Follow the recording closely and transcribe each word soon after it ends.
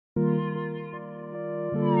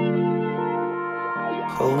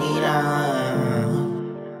Hold me down,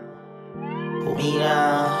 hold me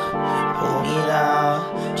down, hold me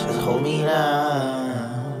down, just hold me down.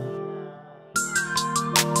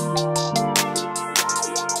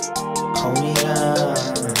 Hold me down.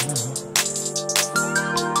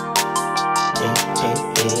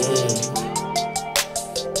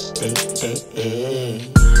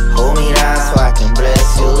 Hold me down so I can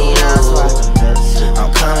bless you. I'm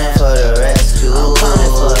coming for the rescue.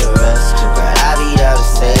 Girl, I be there to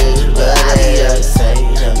save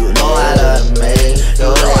you. You know I love to make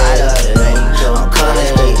your day. I'm coming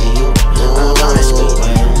straight to you.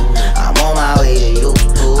 I'm on my way to you.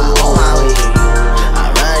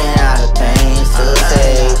 I'm running out of things to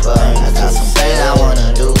say, but I got some things I wanna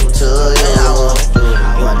do to you.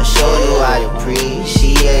 Wanna show you I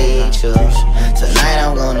appreciate you. Tonight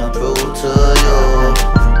I'm gonna prove to you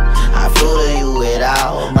I flew to you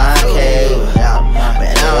without my cave.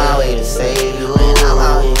 Been on my way to save you.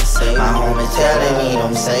 My homie telling me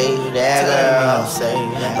don't save that girl,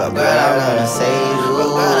 but girl I'm gonna save you.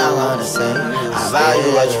 I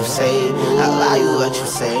value what you say,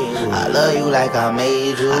 I love you like I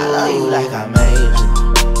made you.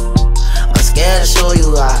 I'm scared to show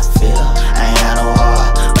you how I feel. I ain't got no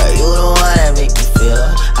heart, but you the one that make me feel.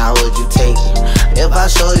 How would you take it if I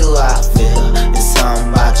show you how I feel? It's something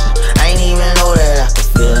about you I ain't even know that I could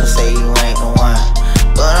feel. Say you ain't the one,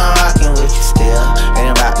 but I'm rocking with you still.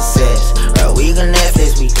 Ain't about the sex, girl, we can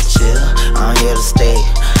Netflix, we can chill. I'm here to stay,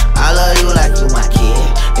 I love you like you my kid.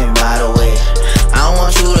 And by the way, I don't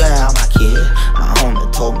want you to have my kid. My homie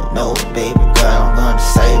told me no, baby girl, I'm gonna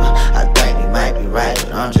save her. I think we might be right,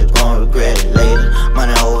 but I'm just gonna regret it later.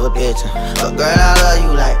 Money over picture, but girl, I love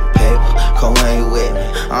you like the paper. Come when you with me,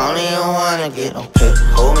 I don't even wanna get no paper.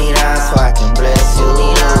 Hold me down so I can bless you.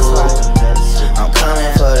 I'm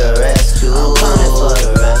coming for the rescue.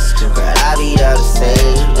 Girl, I be there to save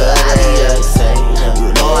you. You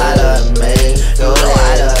know I love to make your day.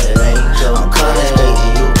 I'm coming straight to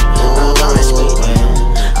you.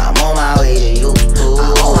 I'm on my way to you.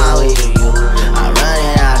 I'm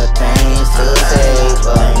running out of things to say,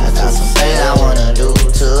 but I got some things I wanna do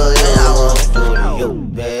to you,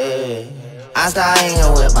 babe. I start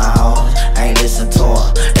hanging with my homies, ain't listen to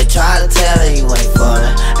them. They try to tell her you ain't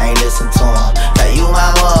funny, ain't listen to them. That you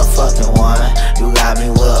my motherfucking woman, you got me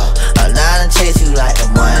well. I'm not to chase you like the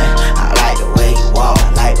money. I like the way you walk,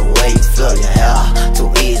 I like the way you feel your hair. Too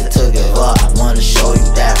easy to give up, I wanna show you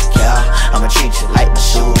that I care. I'ma treat you like my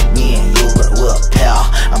shoe, me and you, but we're a pair.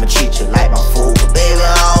 I'ma treat you like my food, but baby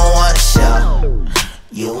I don't wanna share.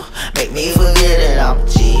 You make me forget that I'm a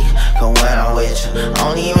G. Cause when I'm with you, I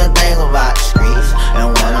don't even think about the streets. And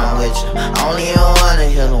when I'm with you, I don't even wanna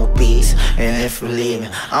hear no beats. And if you leave me,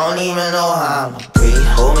 I don't even know how I'ma breathe.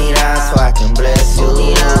 Hold me down so I can bless you.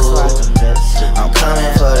 I'm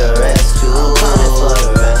coming for the rescue.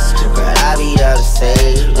 Girl, I be there to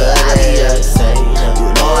save you. You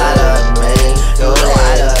know I love to make your day.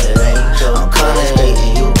 I'm coming straight to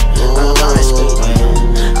you.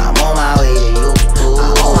 I'm on my way to you.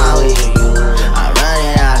 I'm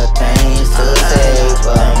running out of things to say,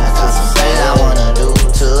 but I got some things I wanna do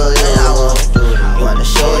to you. Wanna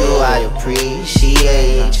show you I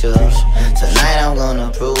appreciate you. Tonight I'm gonna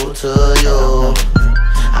prove to you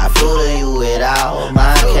I flew to you without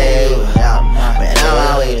my cave. Been on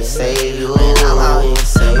my way to save you.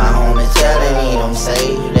 My homie telling me don't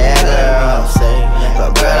save that girl,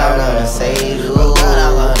 but girl I'm gonna save you.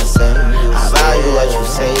 I value what you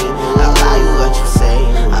say,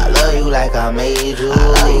 I love you like I made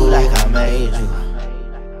you.